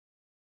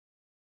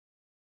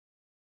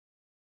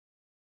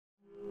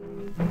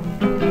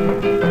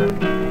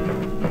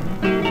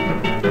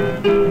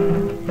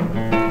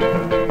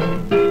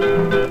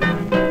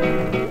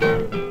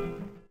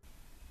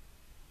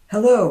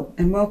Hello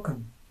and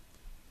welcome.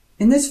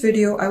 In this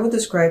video, I will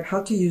describe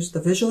how to use the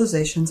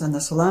visualizations on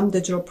the SALALM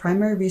Digital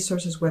Primary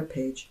Resources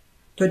webpage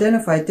to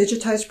identify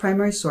digitized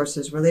primary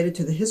sources related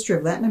to the history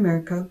of Latin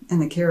America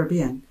and the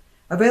Caribbean,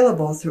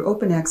 available through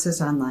open access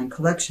online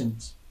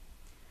collections.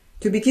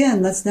 To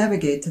begin, let's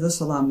navigate to the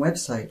SALALM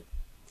website.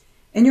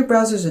 In your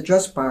browser's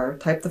address bar,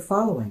 type the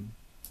following: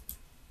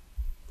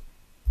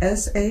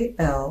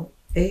 SALALM.org.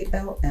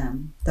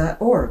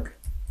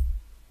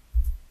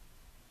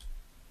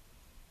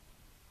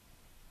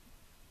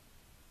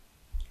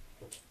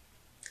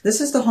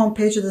 This is the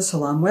homepage of the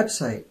SALALM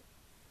website.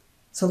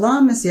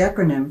 SALALM is the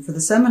acronym for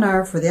the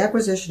Seminar for the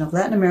Acquisition of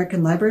Latin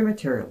American Library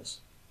Materials.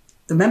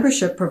 The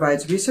membership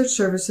provides research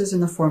services in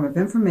the form of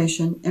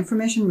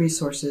information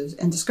resources,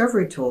 and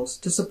discovery tools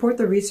to support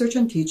the research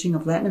and teaching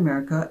of Latin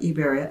America,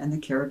 Iberia, and the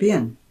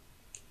Caribbean.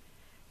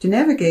 To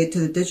navigate to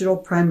the Digital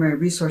Primary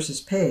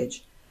Resources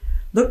page,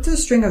 look to the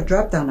string of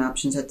drop-down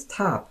options at the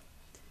top.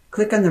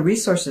 Click on the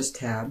Resources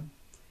tab,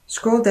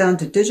 scroll down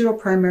to Digital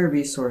Primary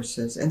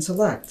Resources, and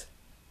select.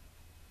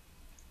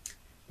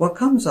 What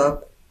comes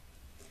up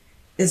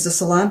is the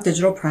SALALM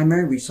Digital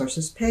Primary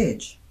Resources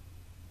page.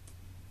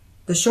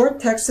 The short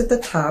text at the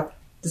top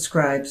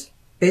describes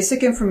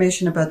basic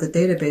information about the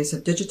database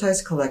of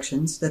digitized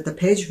collections that the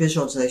page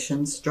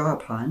visualizations draw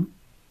upon,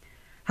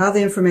 how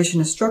the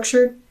information is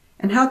structured,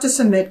 and how to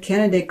submit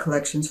candidate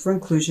collections for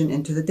inclusion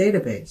into the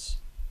database.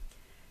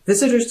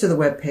 Visitors to the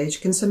web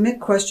page can submit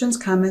questions,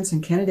 comments,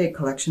 and candidate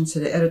collections to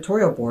the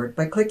editorial board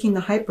by clicking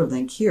the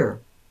hyperlink here.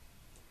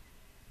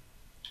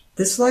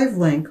 This live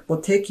link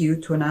will take you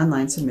to an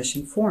online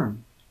submission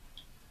form.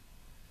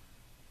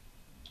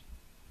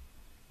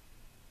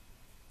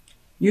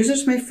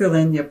 Users may fill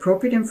in the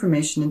appropriate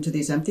information into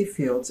these empty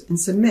fields and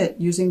submit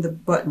using the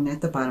button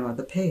at the bottom of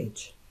the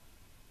page.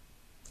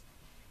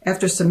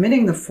 After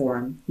submitting the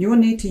form, you will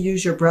need to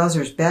use your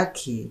browser's back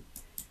key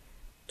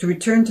to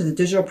return to the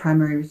Digital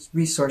Primary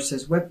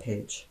Resources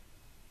webpage.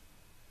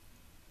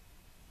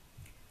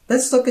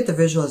 Let's look at the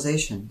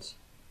visualizations.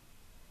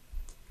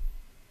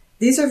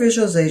 These are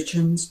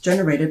visualizations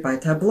generated by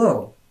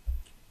Tableau.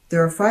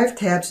 There are 5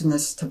 tabs in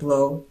this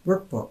Tableau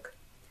workbook.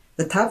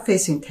 The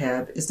top-facing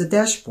tab is the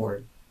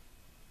dashboard,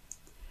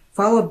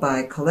 followed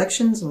by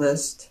Collections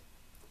List,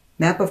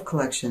 Map of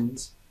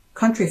Collections,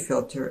 Country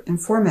Filter, and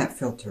Format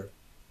Filter.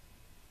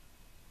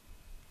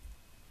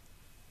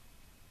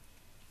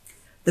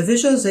 The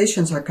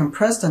visualizations are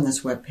compressed on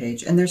this web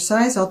page, and their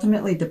size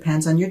ultimately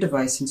depends on your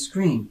device and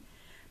screen.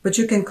 But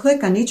you can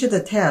click on each of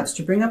the tabs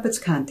to bring up its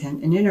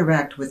content and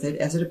interact with it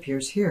as it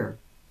appears here.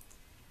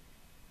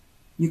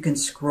 You can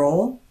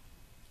scroll,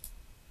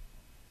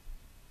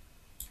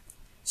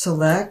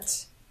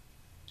 select,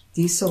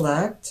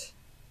 deselect,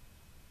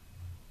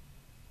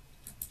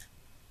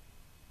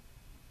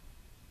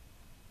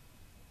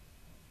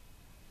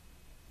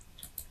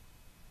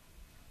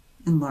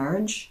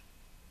 enlarge,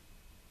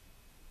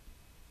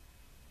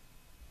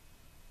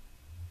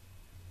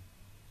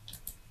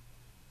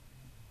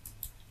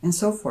 and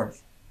so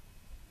forth.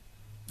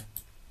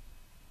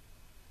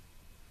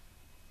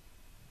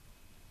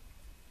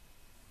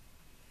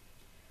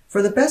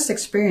 For the best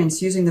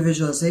experience using the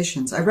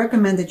visualizations, I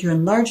recommend that you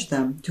enlarge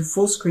them to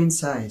full screen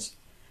size.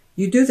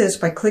 You do this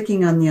by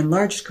clicking on the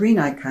enlarged screen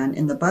icon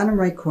in the bottom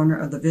right corner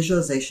of the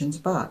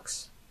visualizations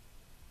box.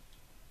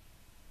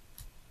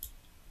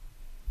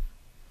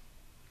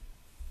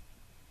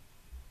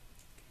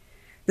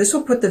 This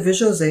will put the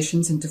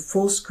visualizations into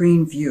full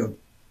screen view.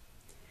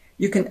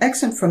 You can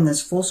exit from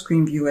this full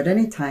screen view at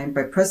any time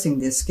by pressing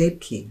the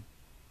Escape key.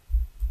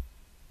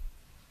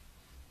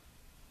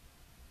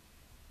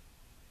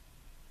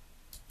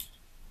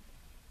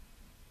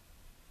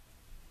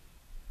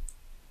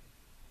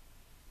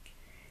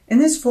 In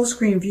this full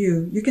screen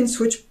view, you can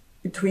switch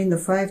between the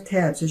 5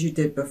 tabs as you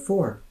did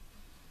before.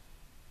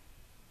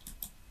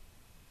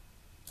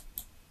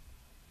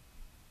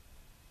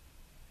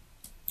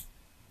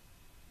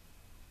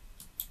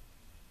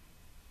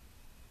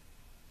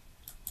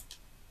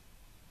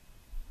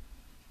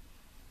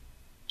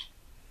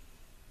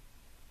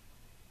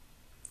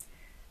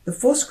 The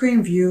full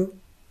screen view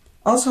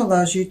also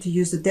allows you to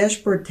use the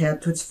dashboard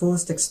tab to its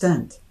fullest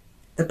extent.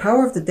 The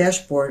power of the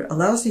dashboard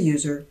allows the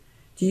user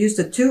to use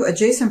the 2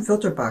 adjacent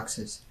filter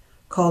boxes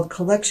called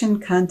Collection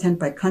Content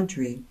by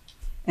Country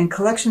and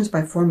Collections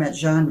by Format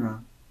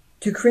Genre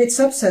to create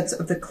subsets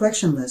of the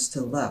collection list to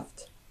the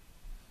left.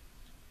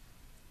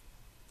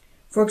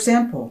 For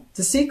example,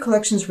 to see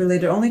collections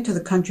related only to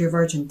the country of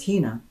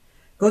Argentina,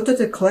 go to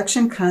the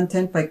Collection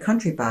Content by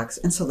Country box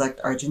and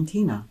select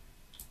Argentina.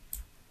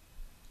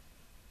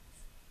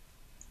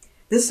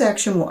 This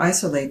action will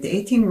isolate the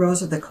 18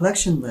 rows of the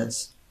collection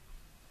list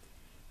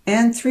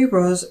and 3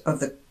 rows of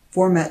the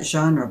Format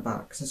Genre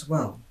box as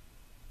well.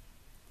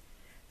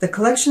 The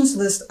Collections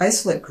List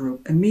Isolate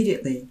group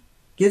immediately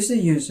gives the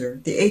user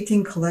the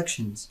 18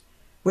 collections,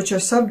 which are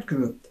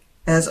subgrouped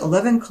as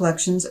 11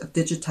 collections of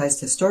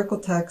digitized historical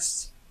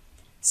texts,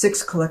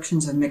 6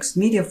 collections of mixed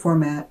media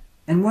format,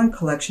 and 1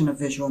 collection of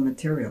visual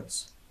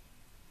materials.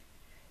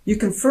 You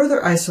can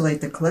further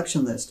isolate the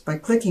collection list by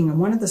clicking on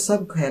one of the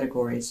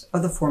subcategories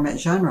of the Format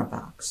Genre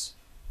box.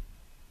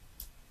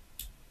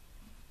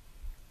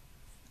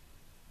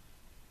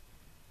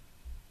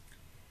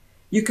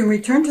 You can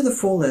return to the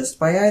full list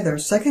by either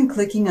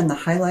second-clicking on the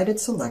highlighted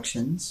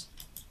selections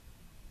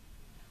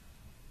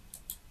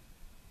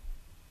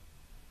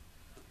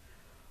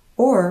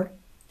or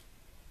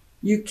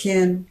you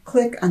can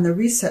click on the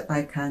reset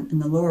icon in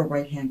the lower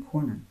right-hand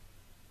corner.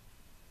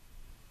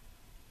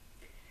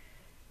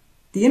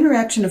 The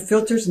interaction of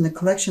filters in the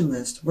collection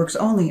list works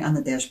only on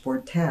the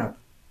Dashboard tab.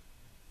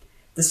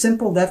 The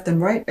simple left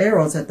and right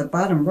arrows at the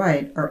bottom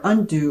right are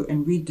undo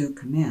and redo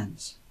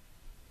commands.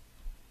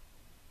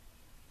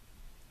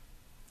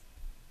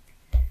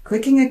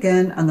 Clicking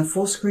again on the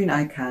full screen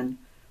icon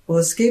will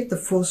escape the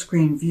full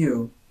screen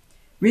view,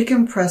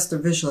 recompress the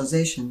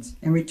visualizations,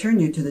 and return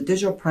you to the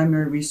Digital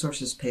Primary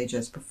Resources page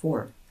as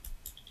before.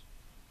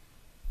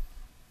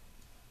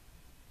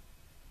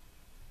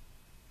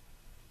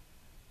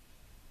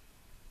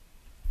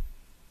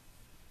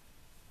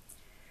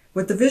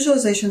 With the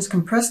visualizations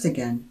compressed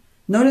again,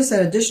 notice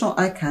that additional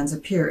icons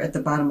appear at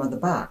the bottom of the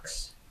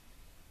box.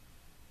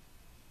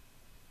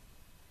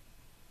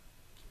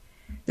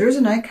 There is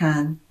an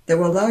icon that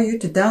will allow you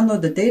to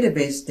download the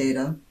database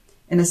data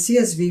in a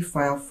CSV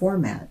file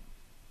format.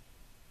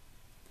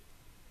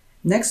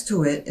 Next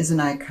to it is an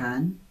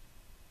icon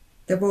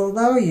that will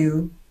allow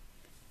you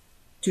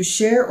to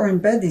share or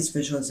embed these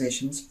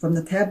visualizations from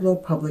the Tableau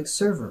public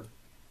server.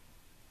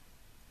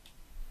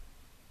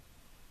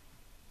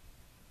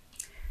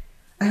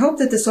 I hope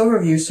that this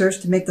overview serves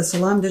to make the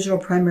SALALM Digital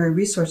Primary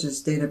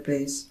Resources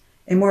database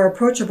a more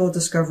approachable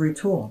discovery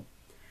tool.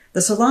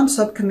 The SALALM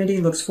subcommittee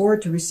looks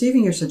forward to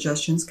receiving your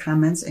suggestions,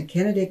 comments, and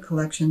candidate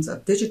collections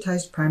of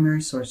digitized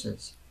primary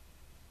sources.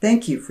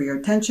 Thank you for your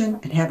attention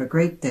and have a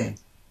great day.